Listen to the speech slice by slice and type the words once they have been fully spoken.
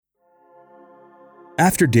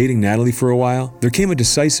After dating Natalie for a while, there came a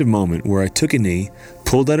decisive moment where I took a knee,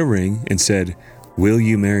 pulled out a ring, and said, "Will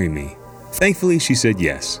you marry me?" Thankfully, she said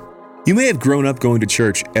yes. You may have grown up going to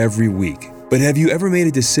church every week, but have you ever made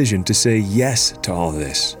a decision to say yes to all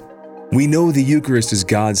this? We know the Eucharist is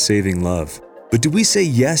God's saving love, but do we say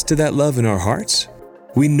yes to that love in our hearts?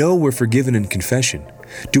 We know we're forgiven in confession.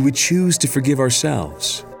 Do we choose to forgive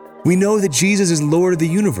ourselves? We know that Jesus is Lord of the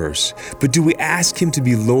universe, but do we ask Him to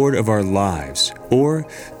be Lord of our lives? Or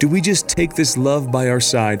do we just take this love by our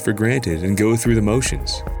side for granted and go through the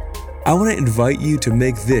motions? I want to invite you to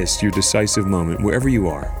make this your decisive moment wherever you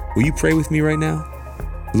are. Will you pray with me right now?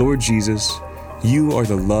 Lord Jesus, you are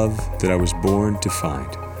the love that I was born to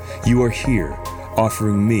find. You are here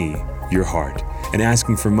offering me your heart and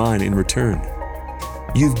asking for mine in return.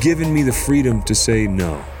 You've given me the freedom to say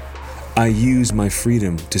no. I use my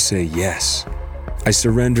freedom to say yes. I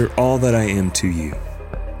surrender all that I am to you.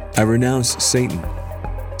 I renounce Satan,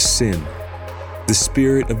 sin, the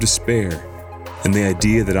spirit of despair, and the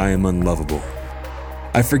idea that I am unlovable.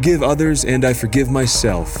 I forgive others and I forgive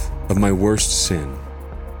myself of my worst sin.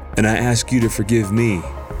 And I ask you to forgive me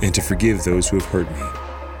and to forgive those who have hurt me.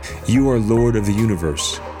 You are Lord of the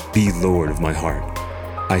universe. Be Lord of my heart.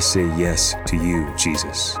 I say yes to you,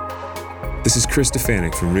 Jesus. This is Chris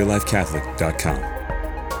Stefanick from RealLifeCatholic.com.